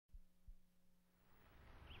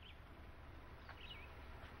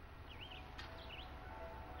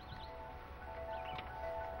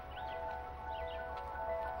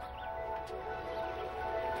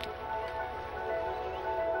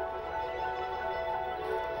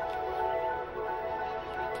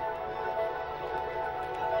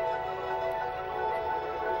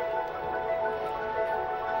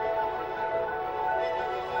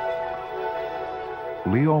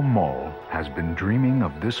Leo Mol has been dreaming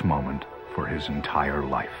of this moment for his entire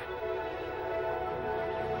life.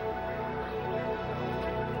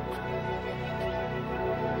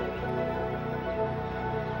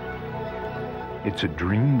 It's a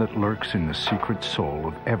dream that lurks in the secret soul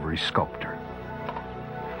of every sculptor.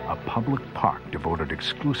 A public park devoted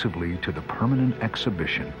exclusively to the permanent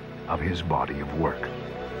exhibition of his body of work.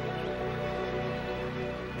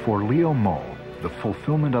 For Leo Mol, the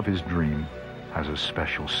fulfillment of his dream has a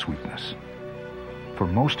special sweetness. For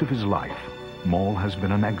most of his life, Mol has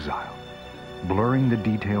been an exile, blurring the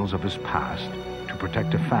details of his past to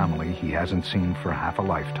protect a family he hasn't seen for half a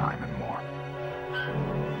lifetime and more.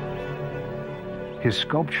 His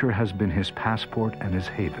sculpture has been his passport and his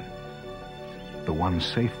haven, the one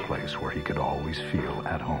safe place where he could always feel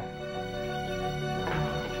at home.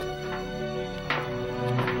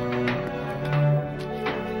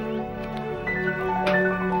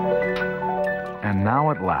 And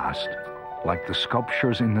now at last, like the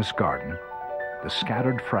sculptures in this garden, the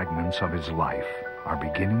scattered fragments of his life are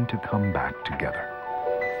beginning to come back together.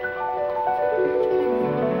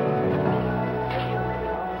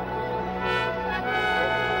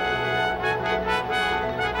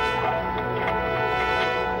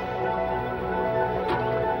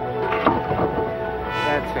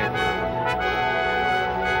 That's it.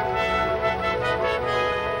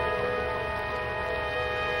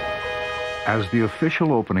 As the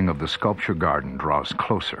official opening of the sculpture garden draws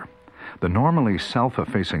closer, the normally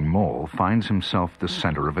self-effacing Mol finds himself the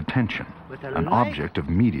center of attention, an object of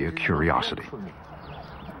media curiosity.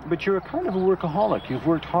 But you're a kind of a workaholic. You've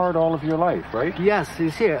worked hard all of your life, right? Yes, you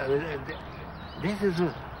see, this is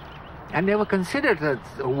I never considered that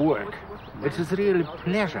a work. It is really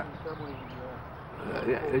pleasure.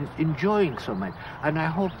 Enjoying so much. And I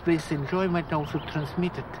hope this enjoyment also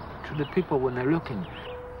transmitted to the people when they're looking.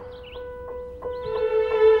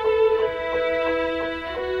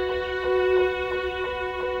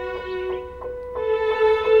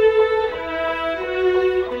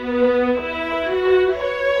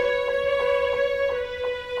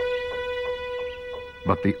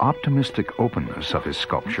 But the optimistic openness of his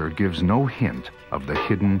sculpture gives no hint of the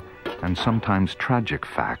hidden and sometimes tragic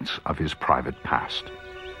facts of his private past.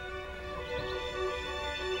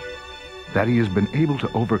 That he has been able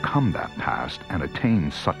to overcome that past and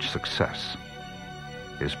attain such success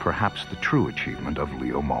is perhaps the true achievement of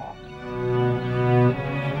Leo Mol.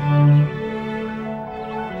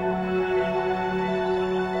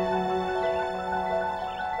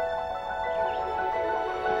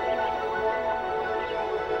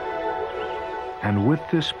 And with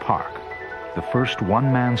this park, the first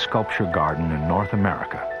one-man sculpture garden in North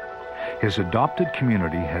America, his adopted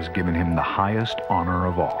community has given him the highest honor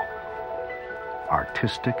of all,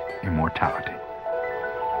 artistic immortality.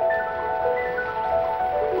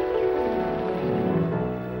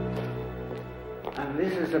 And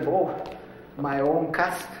this is above my own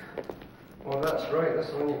cast. Oh, that's right. That's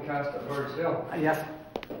the one you cast at Bird's Hill. Yes.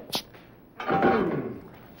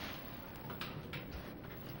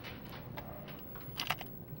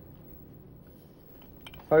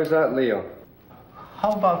 How's that, Leo?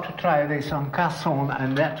 How about to try this on Casson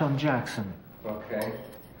and that on Jackson? Okay.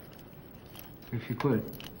 If you could.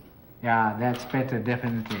 Yeah, that's better,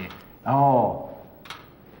 definitely. Oh,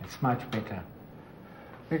 it's much better.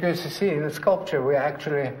 Because you see, in the sculpture, we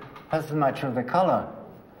actually have much of the color.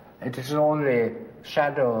 It is only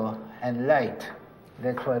shadow and light.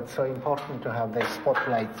 That's why it's so important to have the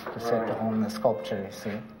spotlights to set on the sculpture, you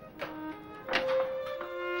see.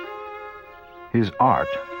 His art,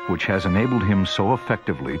 which has enabled him so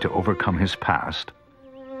effectively to overcome his past,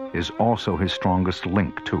 is also his strongest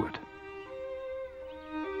link to it.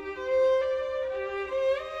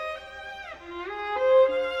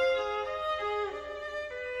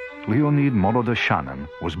 Leonid Molodoshanin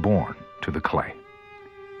was born to the clay.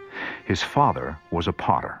 His father was a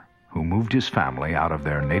potter who moved his family out of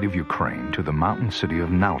their native Ukraine to the mountain city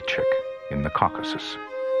of Nalchik in the Caucasus.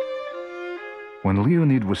 When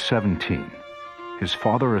Leonid was 17, his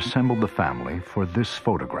father assembled the family for this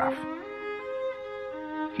photograph.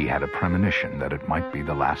 He had a premonition that it might be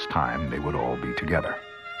the last time they would all be together.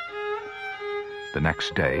 The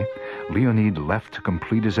next day, Leonid left to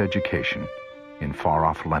complete his education in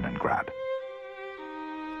far-off Leningrad.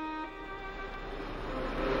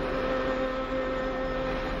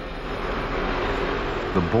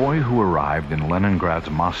 The boy who arrived in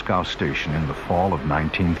Leningrad's Moscow station in the fall of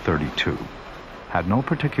 1932 had no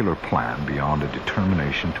particular plan beyond a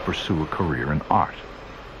determination to pursue a career in art,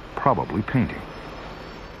 probably painting.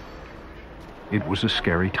 It was a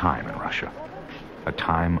scary time in Russia, a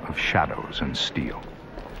time of shadows and steel.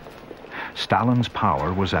 Stalin's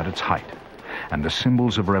power was at its height, and the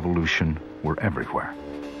symbols of revolution were everywhere.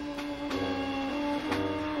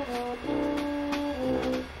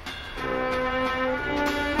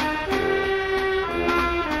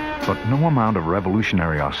 But no amount of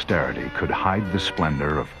revolutionary austerity could hide the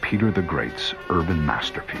splendor of Peter the Great's urban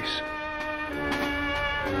masterpiece.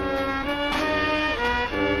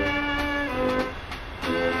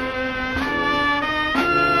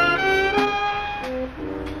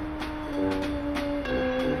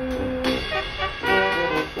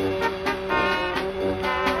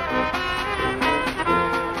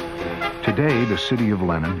 Today, the city of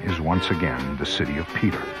Lenin is once again the city of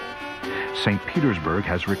Peter. St. Petersburg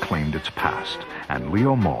has reclaimed its past, and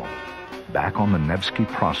Leo Mol, back on the Nevsky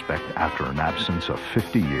Prospect after an absence of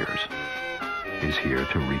 50 years, is here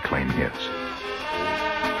to reclaim his.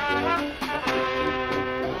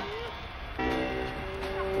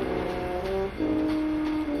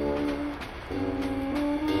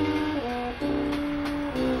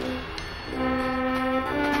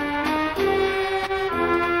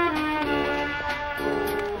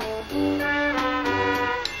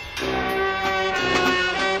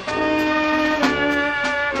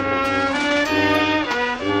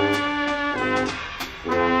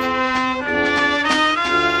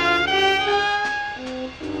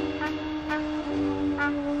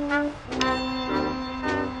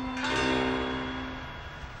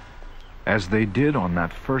 As they did on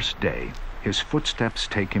that first day, his footsteps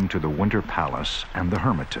take him to the Winter Palace and the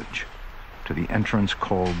Hermitage, to the entrance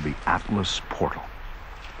called the Atlas Portal.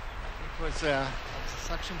 It was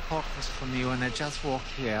such importance for me when I just walked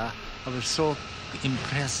here. I was so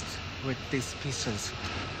impressed with these pieces.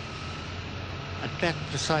 At that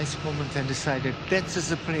precise moment, I decided this is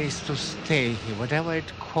the place to stay here. Whatever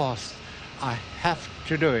it costs, I have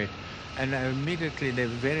to do it. And I immediately, the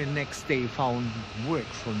very next day, found work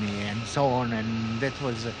for me and so on. And that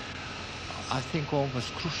was, I think,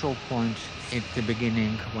 almost crucial point at the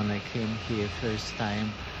beginning when I came here first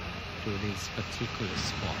time to this particular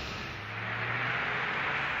spot.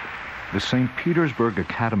 The St. Petersburg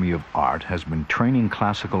Academy of Art has been training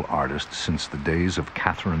classical artists since the days of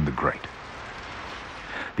Catherine the Great.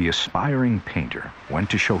 The aspiring painter went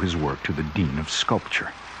to show his work to the Dean of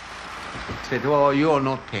Sculpture. He said, "Oh, you are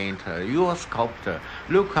not painter, you are sculptor.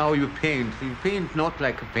 Look how you paint. You paint not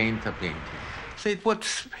like a painter painting." I said,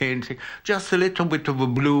 "What's painting? Just a little bit of a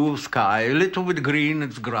blue sky, a little bit green,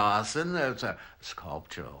 it's grass, and there's a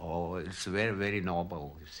sculpture. Oh, it's very, very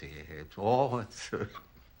noble, you see. It's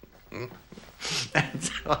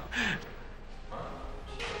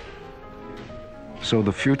So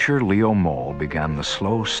the future Leo Mol began the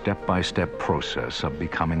slow step-by-step process of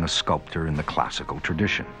becoming a sculptor in the classical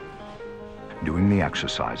tradition. Doing the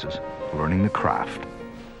exercises, learning the craft,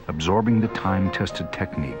 absorbing the time-tested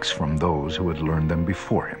techniques from those who had learned them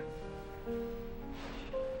before him.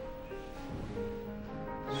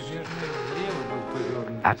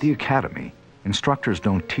 At the academy, instructors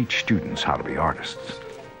don't teach students how to be artists.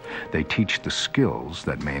 They teach the skills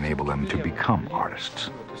that may enable them to become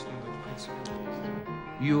artists.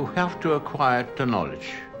 You have to acquire the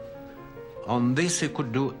knowledge. On this you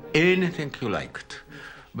could do anything you liked.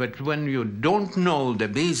 But when you don't know the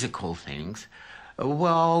basic things,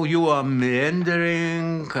 well, you are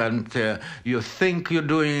meandering and you think you're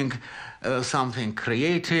doing something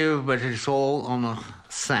creative, but it's all on a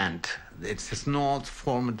sand. It's not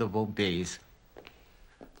formidable base.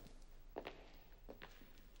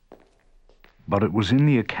 But it was in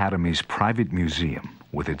the Academy's private museum,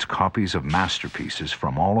 with its copies of masterpieces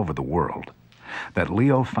from all over the world, that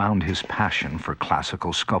Leo found his passion for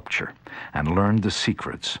classical sculpture and learned the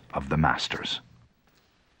secrets of the masters.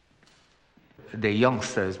 The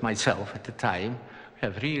youngsters, myself at the time,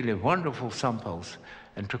 have really wonderful samples,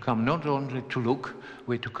 and to come not only to look,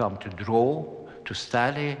 but to come to draw, to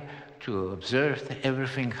study, to observe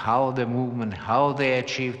everything, how the movement, how they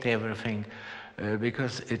achieved everything,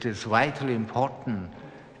 because it is vitally important.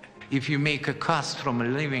 If you make a cast from a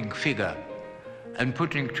living figure and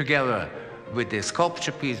putting together with the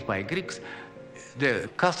sculpture piece by Greeks, the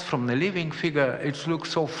cast from the living figure, it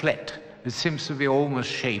looks so flat. It seems to be almost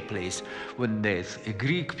shapeless. When there's a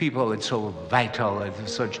Greek people, it's so vital,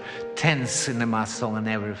 it's such tense in the muscle and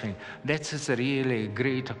everything. That is a really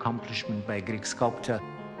great accomplishment by Greek sculptor.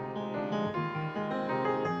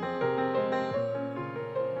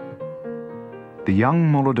 The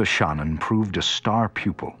young Molodoshanin proved a star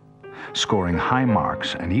pupil, scoring high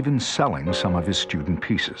marks and even selling some of his student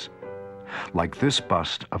pieces, like this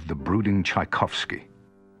bust of the brooding Tchaikovsky,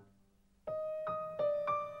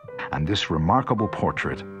 and this remarkable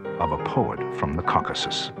portrait of a poet from the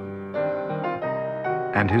Caucasus.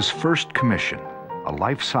 And his first commission, a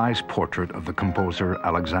life-size portrait of the composer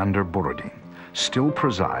Alexander Borodin, still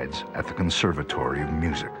presides at the Conservatory of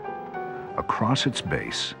Music. Across its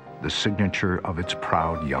base, the signature of its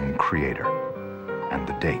proud young creator, and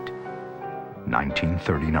the date,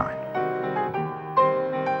 1939.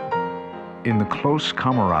 In the close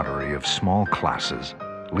camaraderie of small classes,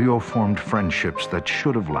 Leo formed friendships that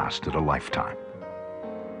should have lasted a lifetime.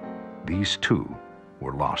 These too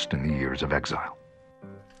were lost in the years of exile.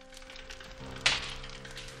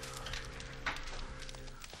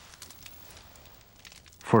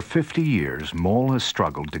 For 50 years, Mol has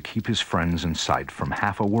struggled to keep his friends in sight from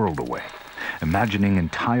half a world away, imagining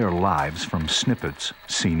entire lives from snippets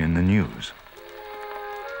seen in the news.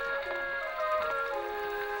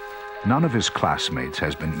 None of his classmates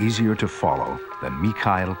has been easier to follow than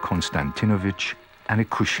Mikhail Konstantinovich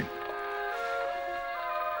Anikushin.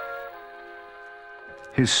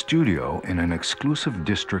 His studio in an exclusive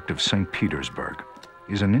district of St. Petersburg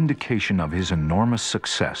is an indication of his enormous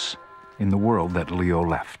success in the world that Leo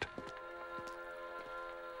left.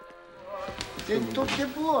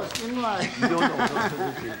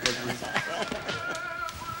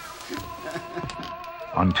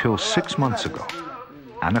 Until 6 months ago,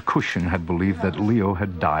 Anikushin had believed that Leo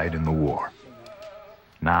had died in the war.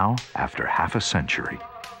 Now, after half a century,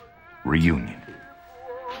 reunion.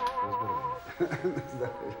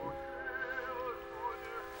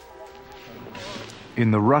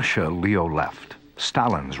 In the Russia Leo left,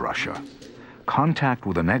 Stalin's Russia, contact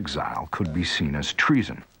with an exile could be seen as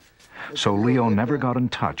treason, so Leo never got in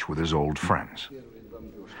touch with his old friends.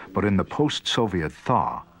 But in the post-Soviet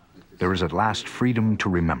thaw, there is at last freedom to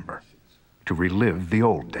remember, to relive the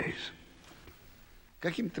old days.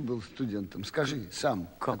 Каким ты был студентом? Скажи сам.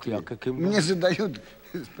 Как я? Каким? Мне задают,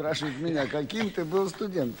 спрашивают меня, каким ты был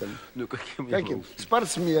студентом? Ну, каким я был?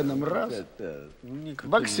 Спортсменом, раз.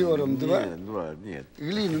 Боксером, два. Нет.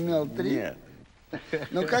 Глину мел, три. Нет.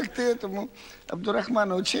 Ну, как ты этому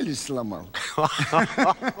Абдурахманову челюсть сломал?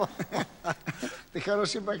 Ты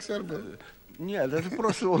хороший боксер был? Нет, это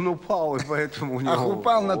просто он упал, и поэтому у него... Ах,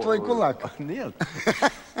 упал на твой кулак? Нет.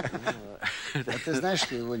 А ты знаешь,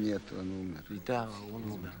 что его нет, он умер? Да, он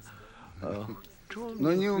умер.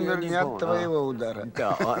 Но не умер не от твоего удара.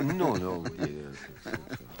 Да, ну...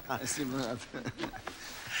 Спасибо.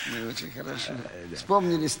 Ну, очень хорошо.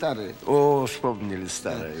 Вспомнили старые. О, вспомнили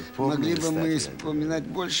старые. Могли бы мы вспоминать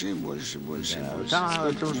больше и больше, больше и больше. Да,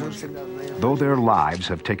 это уже всегда. Though their lives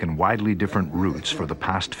have taken widely different routes for the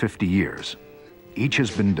past 50 years, each has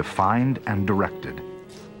been defined and directed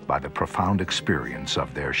by the profound experience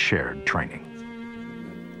of their shared training.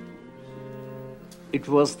 It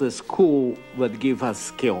was the school that gave us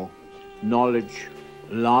skill, knowledge,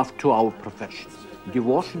 love to our profession,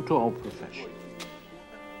 devotion to our profession.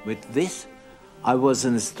 With this, I was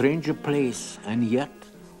in a stranger place, and yet,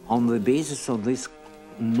 on the basis of this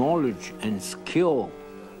knowledge and skill,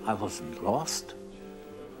 I wasn't lost.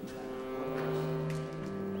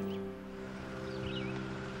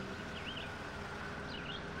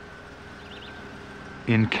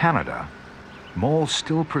 In Canada, Mol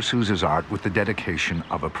still pursues his art with the dedication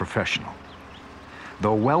of a professional.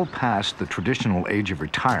 Though well past the traditional age of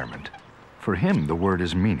retirement, for him the word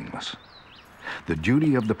is meaningless. The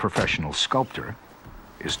duty of the professional sculptor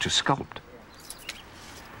is to sculpt.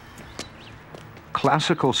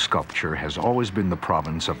 Classical sculpture has always been the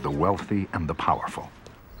province of the wealthy and the powerful.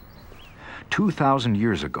 2,000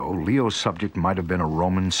 years ago, Leo's subject might have been a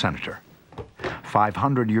Roman senator.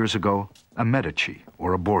 500 years ago, a Medici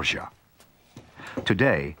or a Borgia.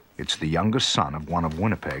 Today, it's the youngest son of one of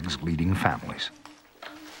Winnipeg's leading families.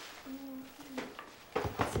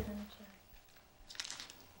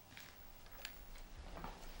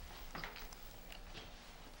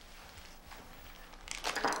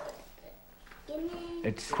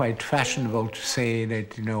 It's quite fashionable to say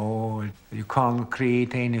that, you know, you can't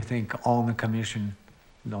create anything on a commission.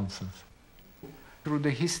 Nonsense. Through the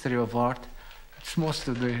history of art, it's most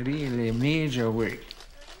of the really major work.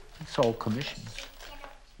 It's all commissions.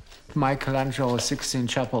 Michelangelo's Sistine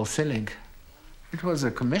Chapel ceiling, it was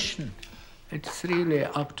a commission. It's really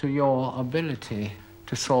up to your ability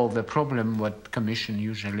to solve the problem what commission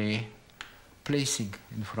usually placing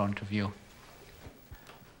in front of you.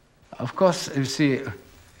 Of course, you see,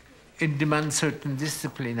 it demands certain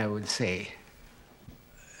discipline, I would say.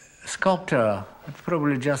 A sculptor, it's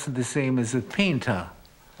probably just the same as a painter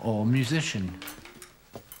or musician.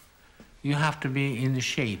 You have to be in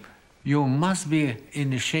shape. You must be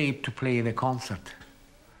in shape to play the concert.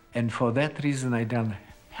 And for that reason, I done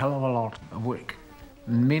a hell of a lot of work.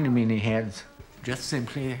 Many, many heads, just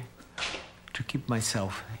simply to keep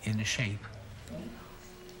myself in shape.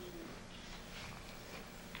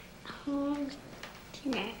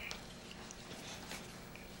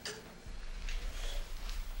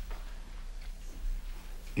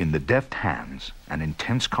 In the deft hands and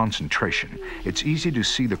intense concentration, it's easy to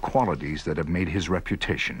see the qualities that have made his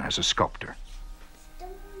reputation as a sculptor.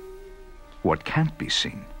 What can't be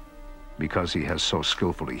seen, because he has so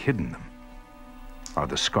skillfully hidden them, are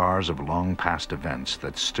the scars of long past events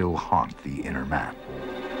that still haunt the inner man.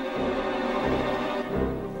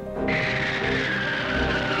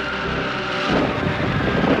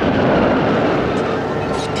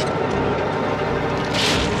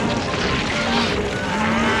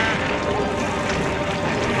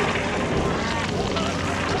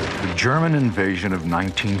 The German invasion of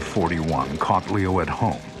 1941 caught Leo at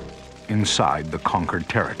home, inside the conquered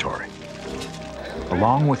territory.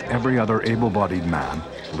 Along with every other able-bodied man,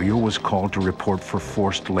 Leo was called to report for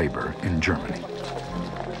forced labor in Germany.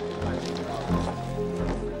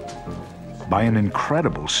 By an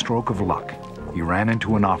incredible stroke of luck, he ran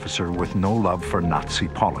into an officer with no love for Nazi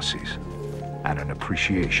policies and an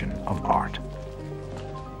appreciation of art.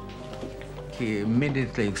 He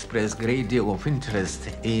immediately expressed a great deal of interest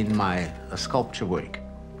in my sculpture work.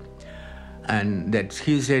 And that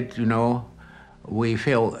he said, you know, we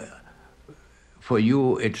feel for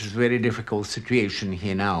you it's a very difficult situation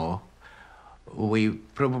here now. We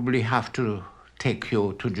probably have to take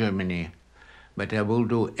you to Germany, but I will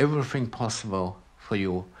do everything possible for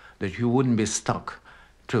you that you wouldn't be stuck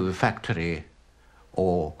to the factory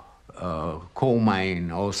or coal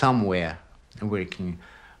mine or somewhere working.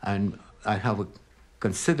 And I have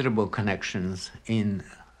considerable connections in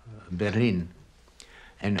Berlin.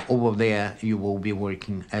 And over there, you will be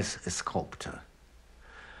working as a sculptor.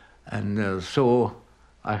 And so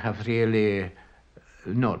I have really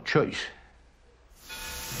no choice.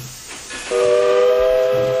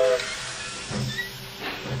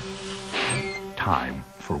 Time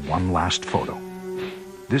for one last photo.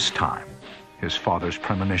 This time, his father's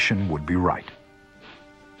premonition would be right.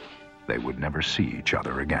 They would never see each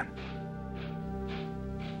other again.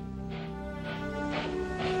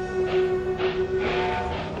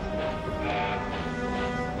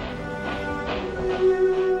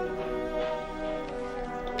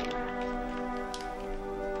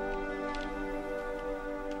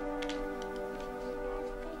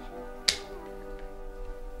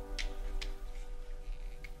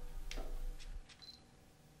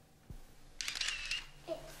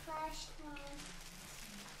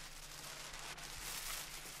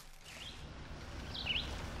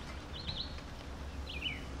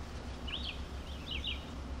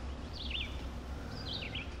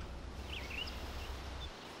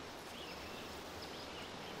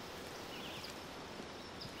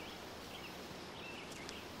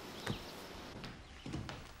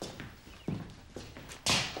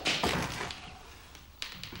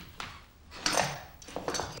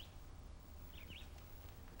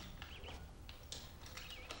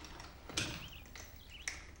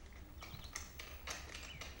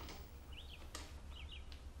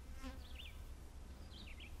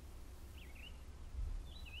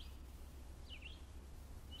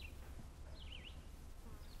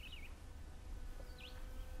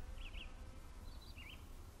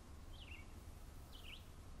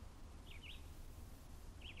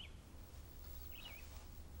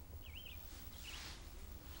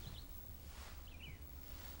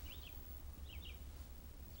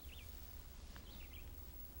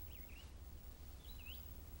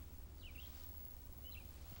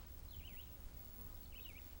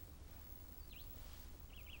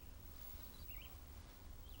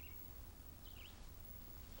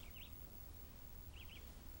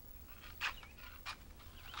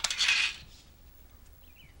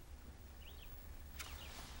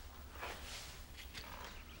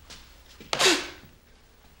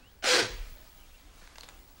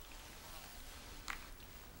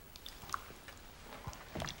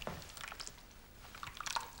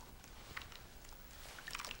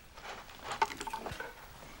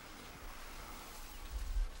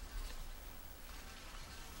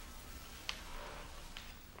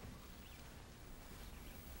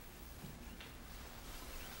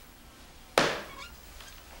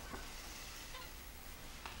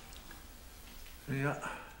 Yeah,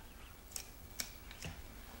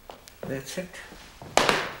 that's it.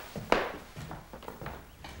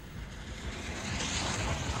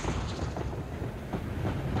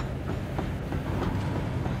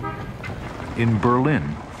 In Berlin,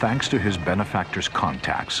 thanks to his benefactor's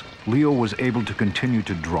contacts, Leo was able to continue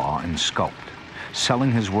to draw and sculpt,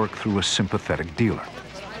 selling his work through a sympathetic dealer.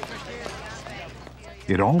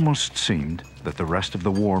 It almost seemed that the rest of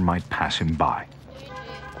the war might pass him by.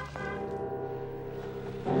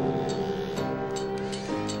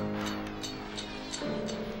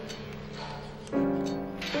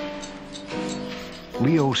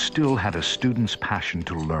 Leo still had a student's passion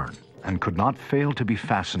to learn and could not fail to be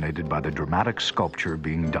fascinated by the dramatic sculpture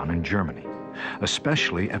being done in Germany,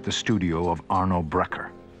 especially at the studio of Arno Brecker,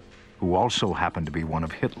 who also happened to be one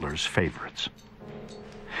of Hitler's favorites.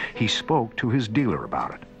 He spoke to his dealer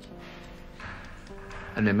about it.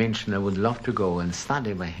 And I mentioned I would love to go and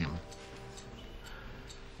study by him.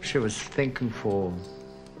 She was thinking for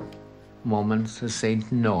moments and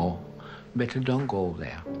said, no, better don't go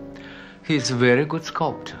there. He's a very good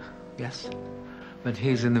sculptor, yes, but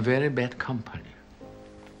he's in a very bad company.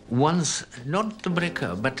 Once, not the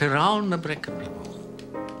Brecker, but around the Brecker people,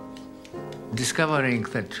 discovering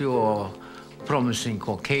that you're promising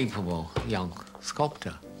or capable young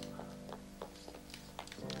sculptor,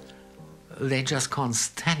 they just can't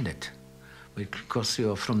stand it because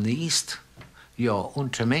you're from the East, you're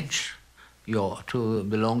Untermensch, you're to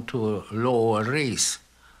belong to a lower race.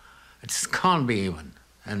 It can't be even,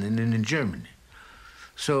 and in Germany.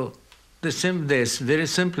 So they very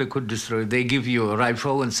simply could destroy. They give you a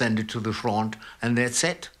rifle and send it to the front, and that's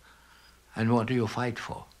it. And what do you fight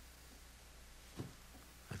for?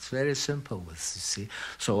 It's very simple, you see.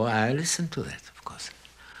 So I listened to that, of course,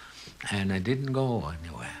 and I didn't go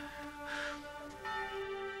anywhere.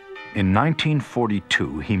 In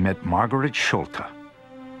 1942, he met Margaret Schulte.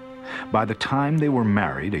 By the time they were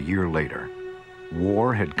married a year later,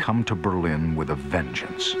 war had come to Berlin with a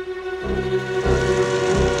vengeance.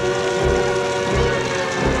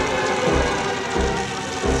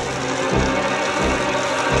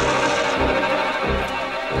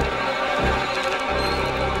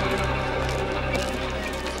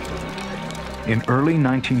 In early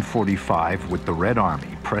 1945, with the Red Army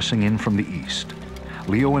pressing in from the east,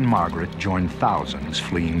 Leo and Margaret joined thousands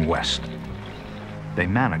fleeing west. They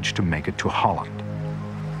managed to make it to Holland.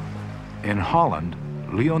 In Holland,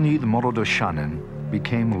 Leonid Molodoshanin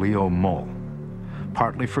became Leo Mol,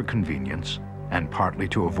 partly for convenience and partly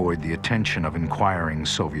to avoid the attention of inquiring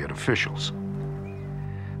Soviet officials.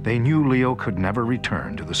 They knew Leo could never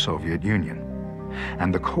return to the Soviet Union,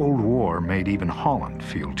 and the Cold War made even Holland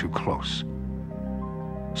feel too close.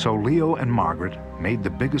 So Leo and Margaret made the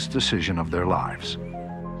biggest decision of their lives.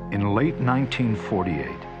 In late 1948,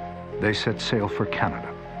 they set sail for Canada.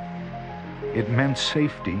 It meant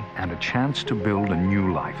safety and a chance to build a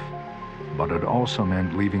new life, but it also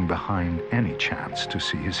meant leaving behind any chance to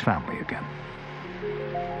see his family again.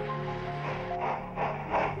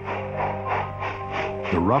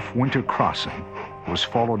 The rough winter crossing was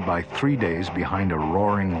followed by 3 days behind a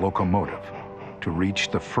roaring locomotive to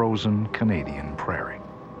reach the frozen Canadian prairie.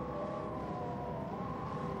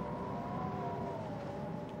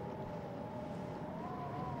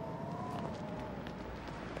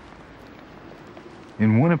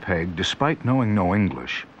 In Winnipeg, despite knowing no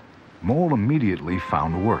English, Mol immediately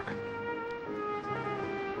found work.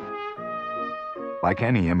 Like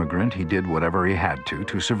any immigrant, he did whatever he had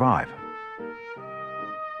to survive.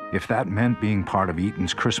 If that meant being part of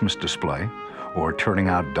Eaton's Christmas display or turning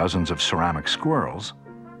out dozens of ceramic squirrels,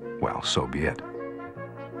 well, so be it.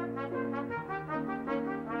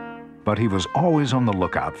 But he was always on the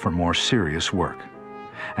lookout for more serious work,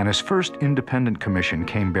 and his first independent commission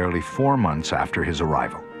came barely 4 months after his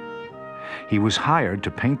arrival. He was hired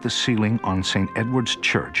to paint the ceiling on St. Edward's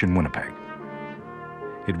Church in Winnipeg.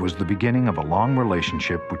 It was the beginning of a long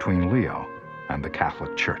relationship between Leo and the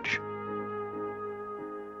Catholic Church.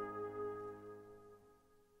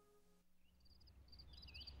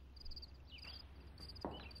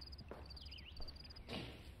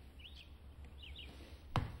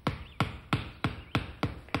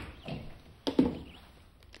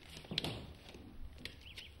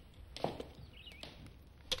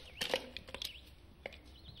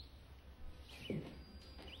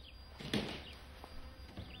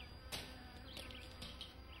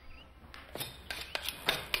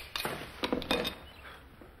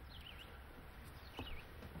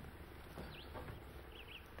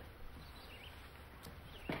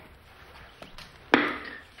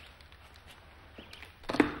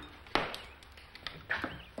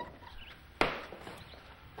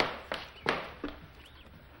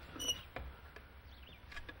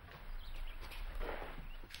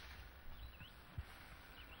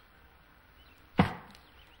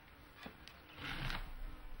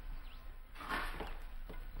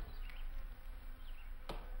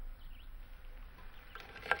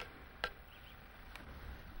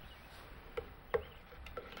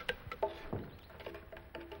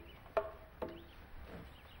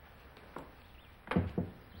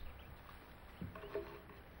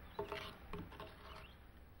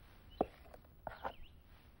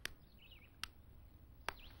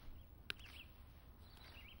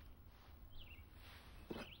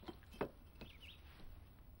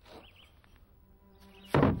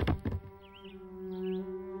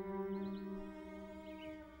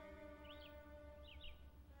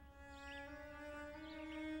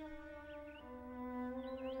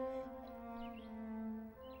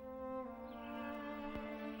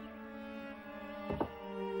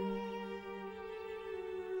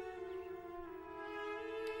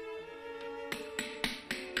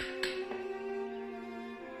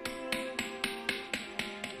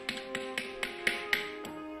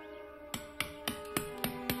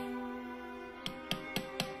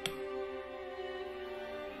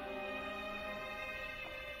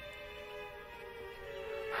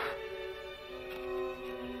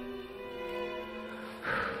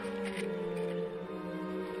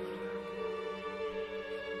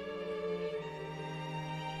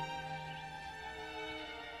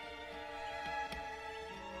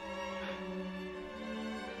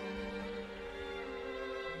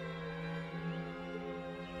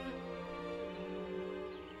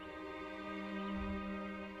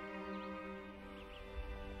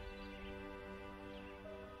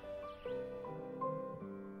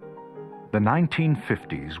 The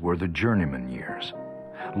 1950s were the journeyman years,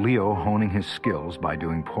 Leo honing his skills by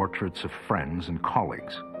doing portraits of friends and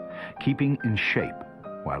colleagues, keeping in shape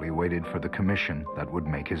while he waited for the commission that would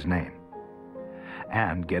make his name,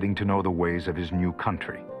 and getting to know the ways of his new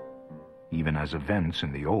country, even as events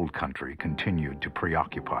in the old country continued to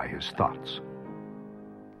preoccupy his thoughts.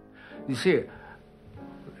 You see,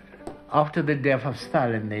 after the death of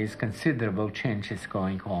Stalin, there is considerable changes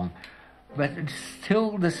going on, but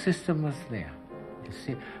still the system was there. You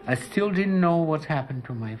see, I still didn't know what happened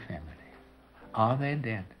to my family. Are they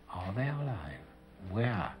dead? Are they alive?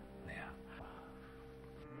 Where are they?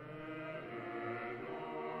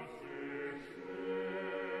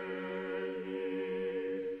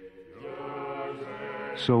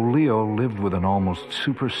 So Leo lived with an almost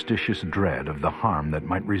superstitious dread of the harm that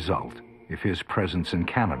might result if his presence in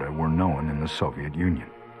Canada were known in the Soviet Union.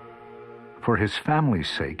 For his family's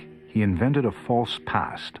sake, he invented a false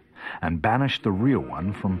past and banished the real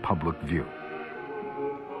one from public view.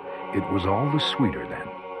 It was all the sweeter then,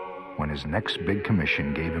 when his next big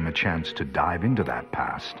commission gave him a chance to dive into that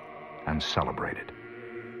past and celebrate it.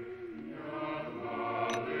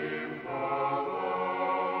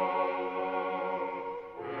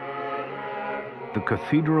 The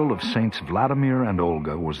Cathedral of Saints Vladimir and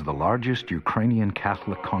Olga was the largest Ukrainian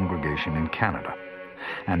Catholic congregation in Canada,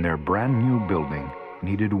 and their brand new building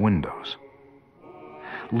needed windows.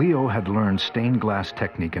 Leo had learned stained glass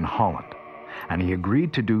technique in Holland, and he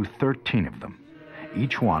agreed to do 13 of them,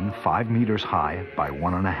 each one 5 meters high by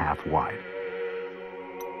 1.5 wide.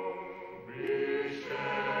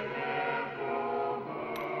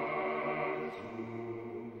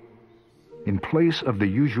 In place of the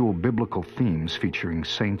usual biblical themes featuring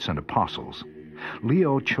saints and apostles,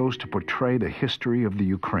 Leo chose to portray the history of the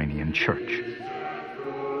Ukrainian church.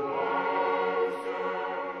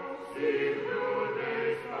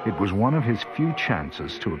 It was one of his few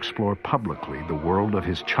chances to explore publicly the world of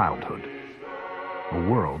his childhood, a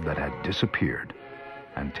world that had disappeared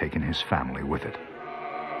and taken his family with it.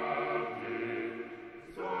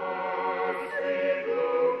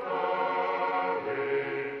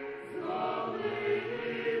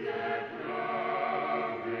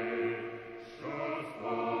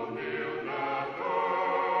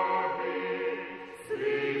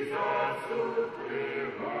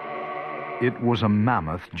 It was a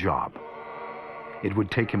mammoth job. It would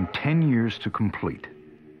take him 10 years to complete,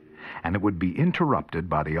 and it would be interrupted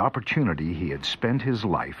by the opportunity he had spent his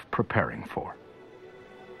life preparing for.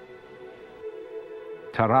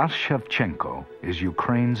 Taras Shevchenko is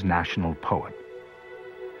Ukraine's national poet.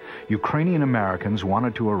 Ukrainian Americans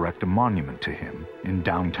wanted to erect a monument to him in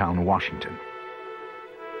downtown Washington.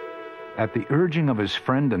 At the urging of his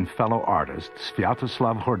friend and fellow artist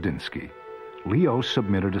Sviatoslav Hordinsky, Leo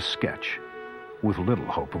submitted a sketch with little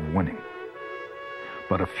hope of winning.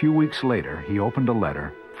 But a few weeks later, he opened a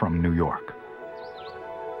letter from New York.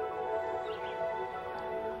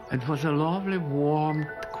 It was a lovely, warm,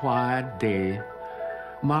 quiet day.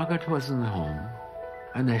 Margaret wasn't home,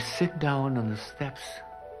 and I sit down on the steps,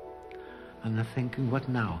 and I'm thinking, what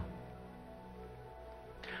now?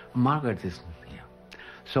 Margaret isn't here.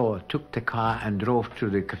 So I took the car and drove to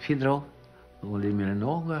the cathedral, Vladimir and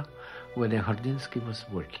Olga, where the Hordinsky was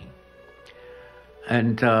working.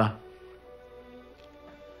 And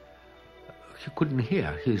he couldn't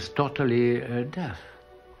hear. He's totally deaf.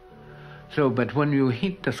 So, but when you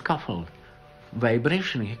hit the scaffold,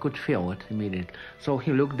 vibration, he could feel it immediately. So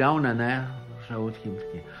he looked down and I showed him.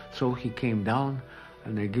 So he came down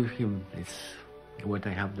and I give him this, what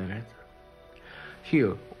I have the red.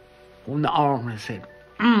 Here, on the arm, I said,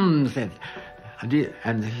 and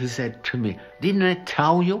he said to me, didn't I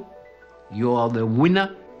tell you, you are the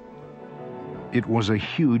winner? It was a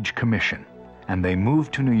huge commission, and they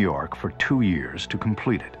moved to New York for 2 years to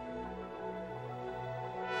complete it.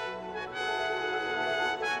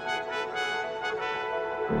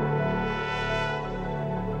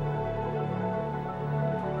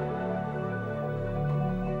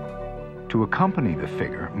 To accompany the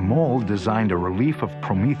figure, Mol designed a relief of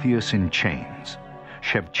Prometheus in chains,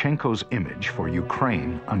 Shevchenko's image for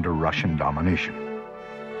Ukraine under Russian domination.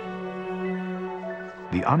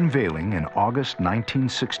 The unveiling in August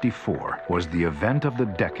 1964 was the event of the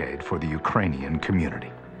decade for the Ukrainian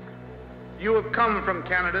community. You have come from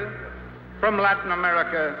Canada, from Latin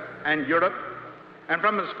America and Europe, and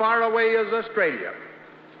from as far away as Australia,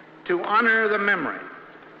 to honor the memory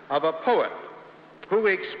of a poet who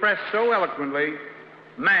expressed so eloquently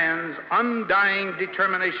man's undying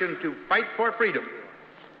determination to fight for freedom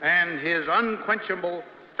and his unquenchable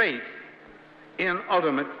faith in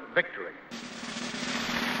ultimate victory.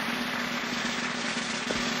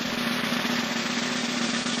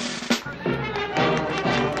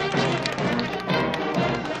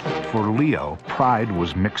 For Leo, pride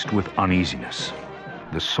was mixed with uneasiness.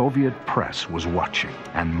 The Soviet press was watching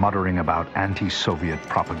and muttering about anti-Soviet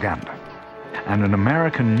propaganda. And an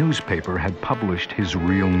American newspaper had published his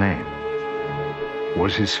real name.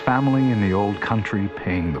 Was his family in the old country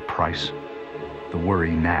paying the price? The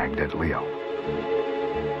worry nagged at Leo.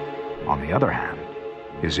 On the other hand,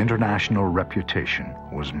 his international reputation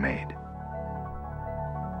was made.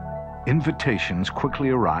 Invitations quickly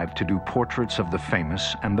arrived to do portraits of the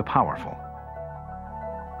famous and the powerful.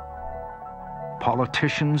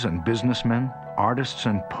 Politicians and businessmen, artists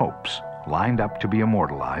and popes lined up to be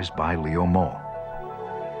immortalized by Leo Mol.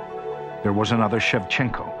 There was another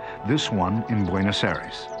Shevchenko, this one in Buenos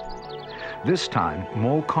Aires. This time,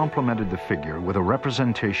 Mol complemented the figure with a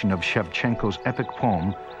representation of Shevchenko's epic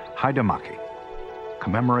poem, Haidamaki,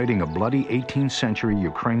 commemorating a bloody 18th century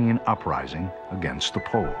Ukrainian uprising against the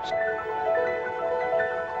Poles.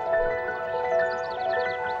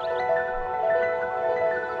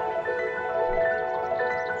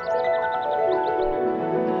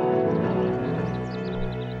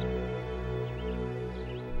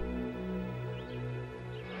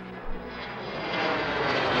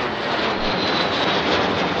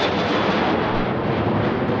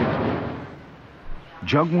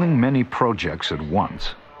 Juggling many projects at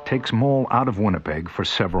once takes Mol out of Winnipeg for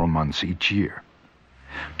several months each year.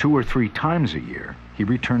 2 or 3 times a year, he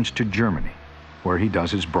returns to Germany, where he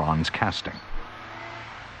does his bronze casting.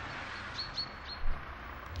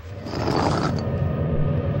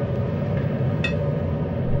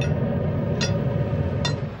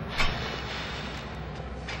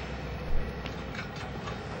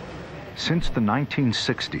 Since the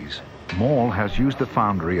 1960s, Mol has used the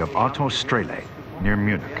foundry of Otto Strele near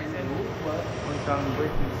Munich.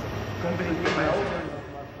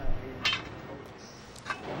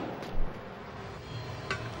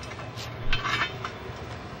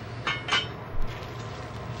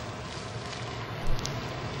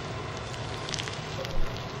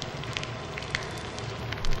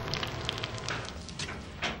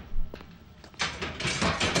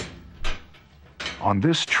 On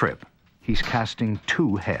this trip, he's casting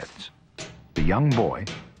 2 heads, the young boy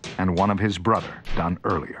and one of his brother, done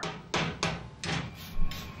earlier.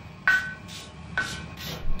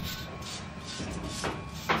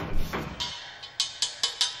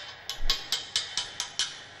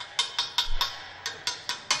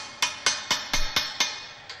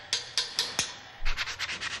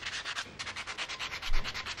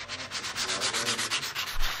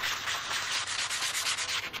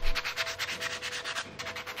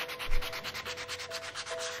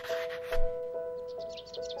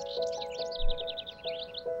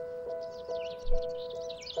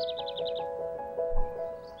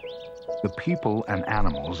 The people and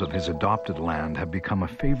animals of his adopted land have become a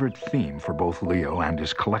favorite theme for both Leo and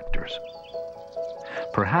his collectors.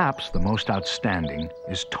 Perhaps the most outstanding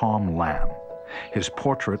is Tom Lamb, his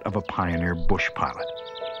portrait of a pioneer bush pilot.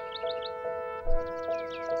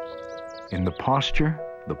 In the posture,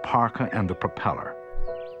 the parka, and the propeller,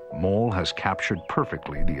 Mol has captured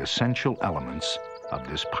perfectly the essential elements of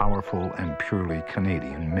this powerful and purely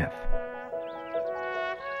Canadian myth.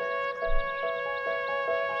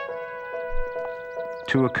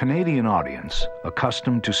 To a Canadian audience,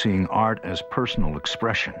 accustomed to seeing art as personal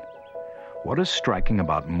expression, what is striking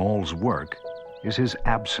about Mol's work is his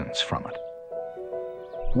absence from it.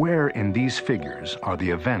 Where in these figures are the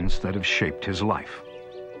events that have shaped his life?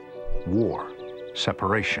 War,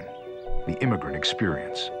 separation, the immigrant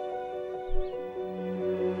experience.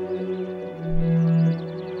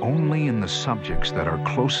 Only in the subjects that are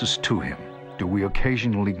closest to him do we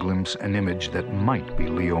occasionally glimpse an image that might be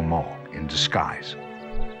Leo Mol in disguise.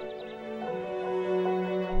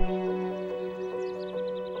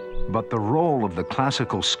 But the role of the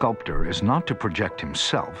classical sculptor is not to project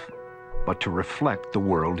himself, but to reflect the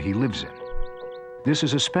world he lives in. This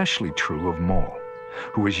is especially true of Mol,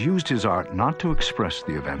 who has used his art not to express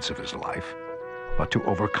the events of his life, but to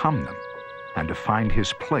overcome them and to find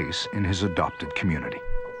his place in his adopted community.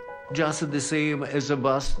 Just the same as a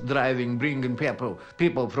bus driving, bringing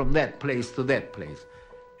people from that place to that place.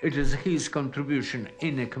 It is his contribution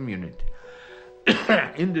in a community.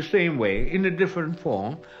 In the same way, in a different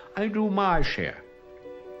form, I do my share.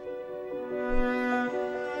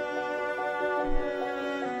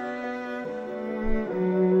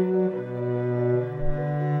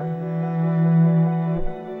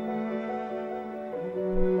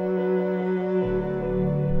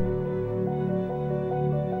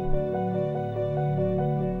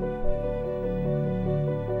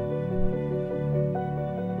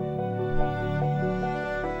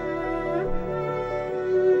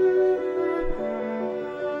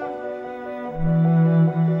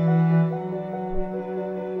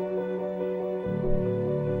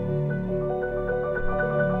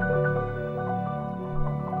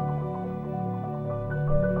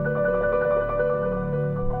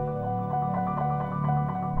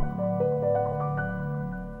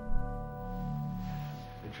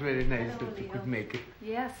 very nice that you could make it.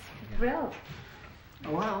 Yes, thrilled.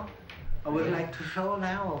 Well, I would like to show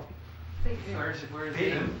now. Where's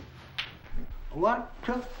it? What?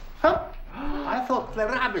 Huh? I thought the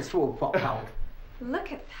rabbits would pop out.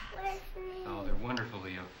 Look at that. Oh, they're wonderful,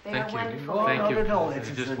 Leo. They Thank are you. wonderful. Oh, Thank not you. at all. They're It's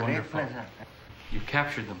just a great wonderful. pleasure. You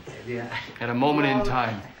captured them Yeah. at a moment in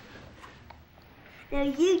time. Now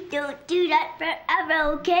you don't do that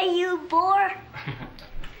forever, okay, you bore?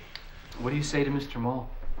 What do you say to Mr. Mol?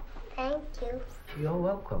 Thank you. You're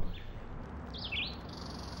welcome.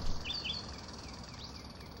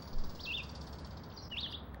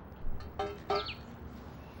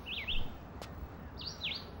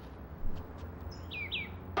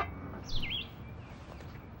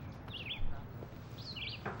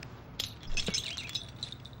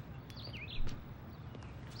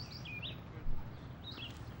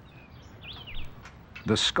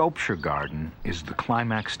 The Sculpture Garden is the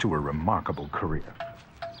climax to a remarkable career.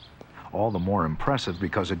 All the more impressive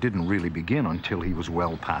because it didn't really begin until he was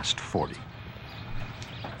well past 40. You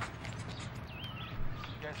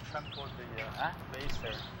guys trampled the base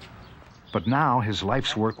there. But now his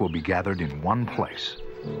life's work will be gathered in one place,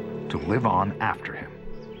 to live on after him.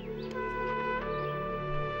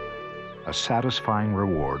 A satisfying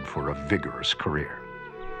reward for a vigorous career.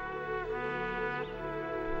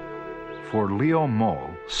 For Leo Mol,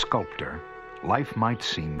 sculptor, life might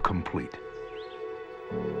seem complete.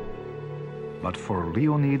 But for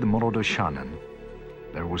Leonid Molodoshanin,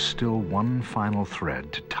 there was still one final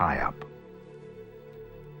thread to tie up.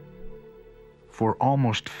 For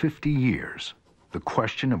almost 50 years, the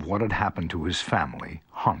question of what had happened to his family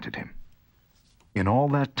haunted him. In all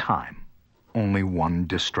that time, only one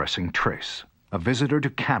distressing trace. A visitor to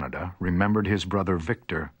Canada remembered his brother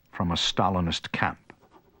Victor from a Stalinist camp.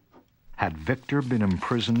 Had Victor been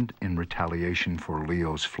imprisoned in retaliation for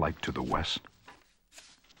Leo's flight to the West?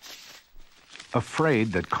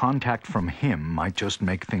 Afraid that contact from him might just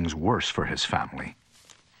make things worse for his family,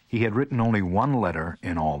 he had written only one letter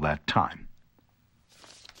in all that time.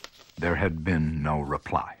 There had been no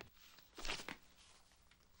reply.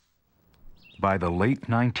 By the late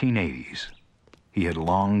 1980s, he had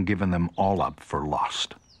long given them all up for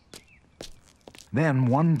lost. Then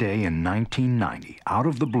one day in 1990, out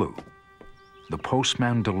of the blue, the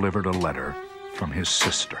postman delivered a letter from his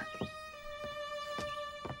sister.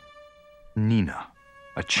 Nina,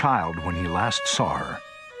 a child when he last saw her,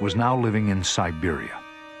 was now living in Siberia.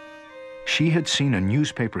 She had seen a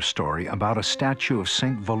newspaper story about a statue of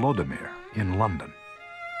Saint Volodymyr in London.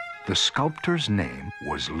 The sculptor's name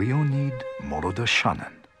was Leonid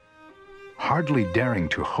Molodoshanin. Hardly daring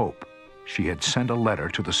to hope, she had sent a letter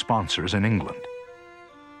to the sponsors in England.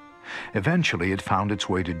 Eventually, it found its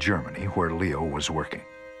way to Germany, where Leo was working.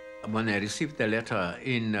 When I received the letter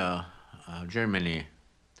in Germany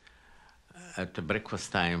at the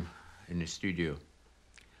breakfast time in the studio,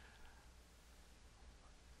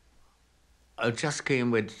 I just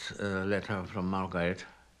came with a letter from Margaret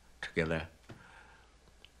together.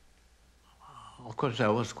 Of course, I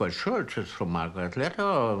was quite sure it was from Margaret.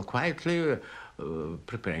 Letter, quietly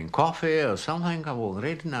preparing coffee or something. I will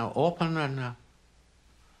read now, open, and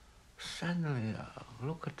suddenly,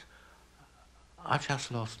 look at, I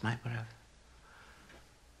just lost my breath.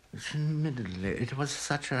 Immediately, it was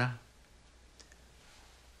such a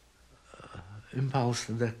impulse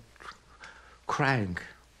that crying.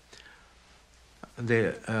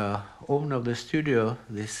 The owner of the studio,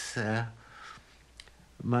 this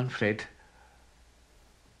Manfred,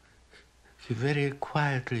 he very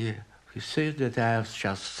quietly, he said that I have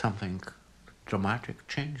just something dramatic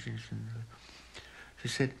changes. And he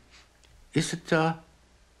said, is it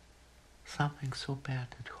something so bad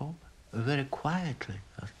at home? Very quietly.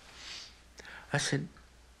 I said,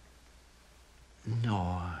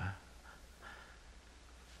 no.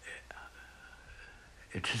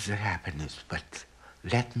 It is a happiness, but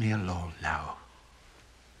let me alone now.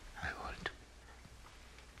 I want.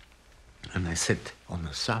 And I sit on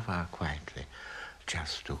the sofa quietly,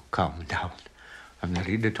 just to calm down. And I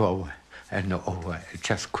read it over and over. I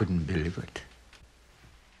just couldn't believe it.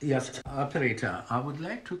 Yes, operator, I would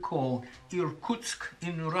like to call Irkutsk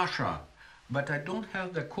in Russia, but I don't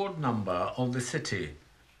have the code number of the city.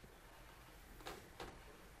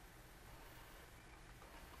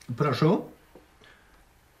 Прошу.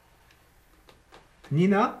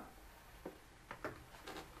 Nina?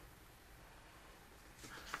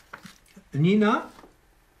 Nina?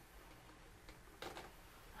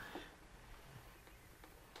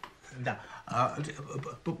 Да.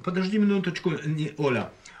 Подожди минуточку, Оля.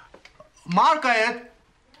 Margaret!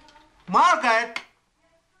 Margaret!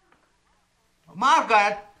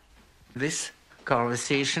 Margaret! This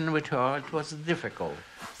conversation with her, it was difficult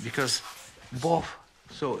because both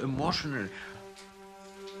so emotional.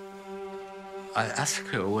 I asked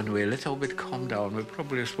her when we a little bit calmed down, we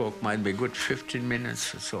probably spoke might be good 15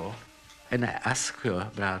 minutes or so, and I asked her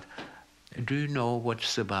about, do you know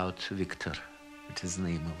what's about Victor? It is the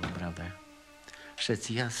name of a brother. She said,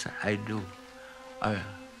 yes, I do. I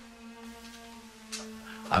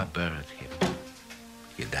buried him.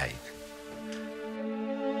 He died.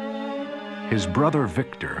 His brother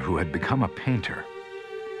Victor, who had become a painter,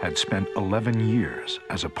 had spent 11 years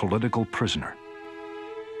as a political prisoner,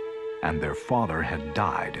 and their father had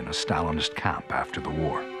died in a Stalinist camp after the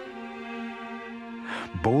war.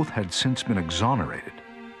 Both had since been exonerated,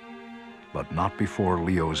 but not before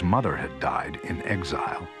Leo's mother had died in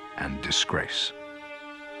exile and disgrace.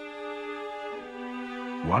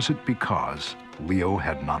 Was it because Leo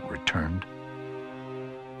had not returned?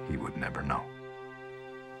 He would never know.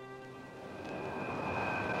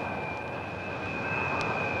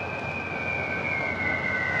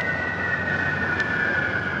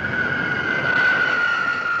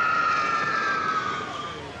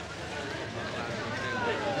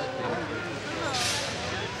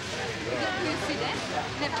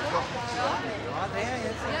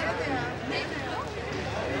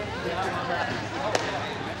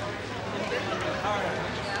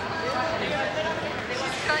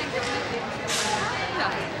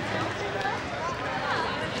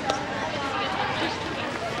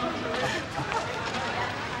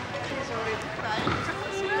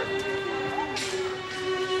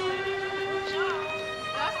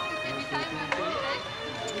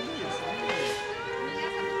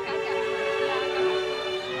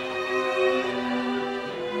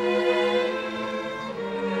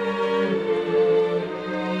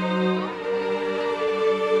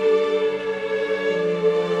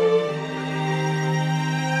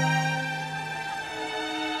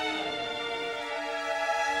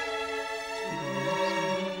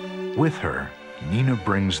 With her, Nina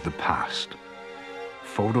brings the past,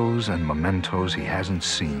 photos and mementos he hasn't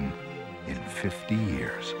seen in 50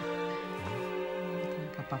 years.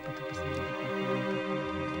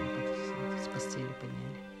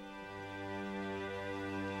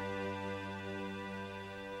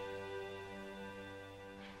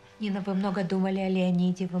 Нина, вы много думали о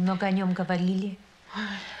Леониде, вы много о нем говорили?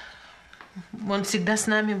 Он всегда с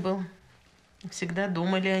нами был, всегда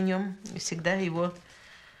думали о нем, всегда его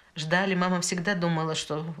ждали. Мама всегда думала,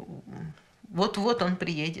 что вот-вот он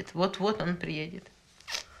приедет, вот-вот он приедет.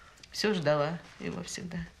 Все ждала его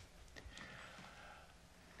всегда.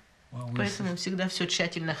 Поэтому всегда все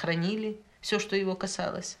тщательно хранили, все, что его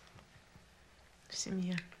касалось в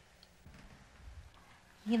семье.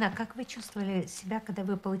 Нина, как вы чувствовали себя, когда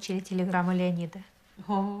вы получили телеграмму Леонида?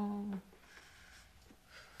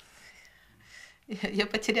 Я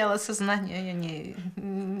потеряла сознание, я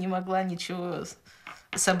не могла ничего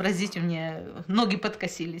сообразить, у меня ноги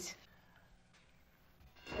подкосились.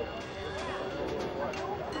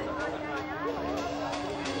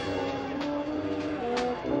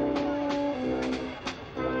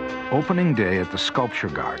 Opening day at the Sculpture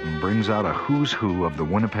Garden brings out a who's who of the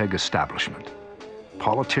Winnipeg establishment.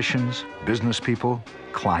 Politicians, business people,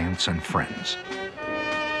 clients, and friends.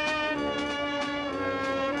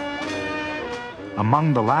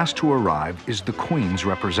 Among the last to arrive is the Queen's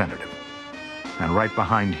representative, and right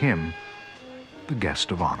behind him, the guest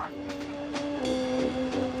of honor.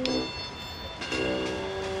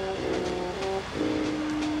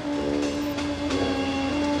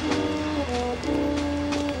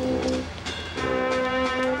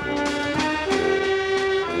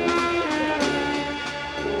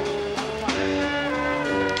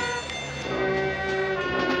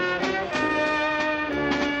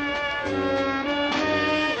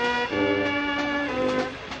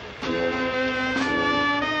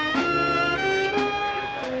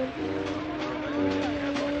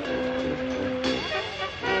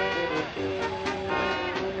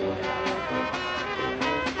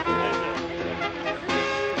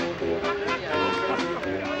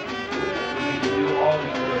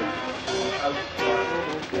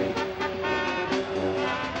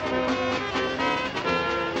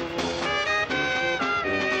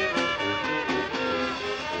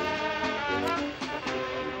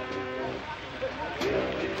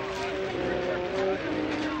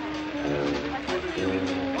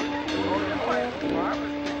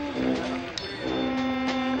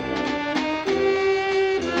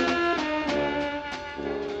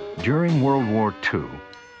 During World War II,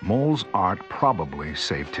 Mol's art probably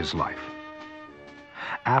saved his life.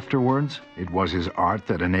 Afterwards, it was his art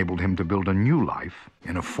that enabled him to build a new life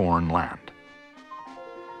in a foreign land.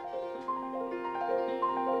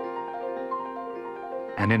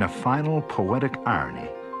 And in a final poetic irony,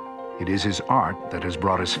 it is his art that has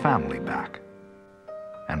brought his family back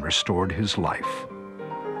and restored his life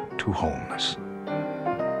to wholeness.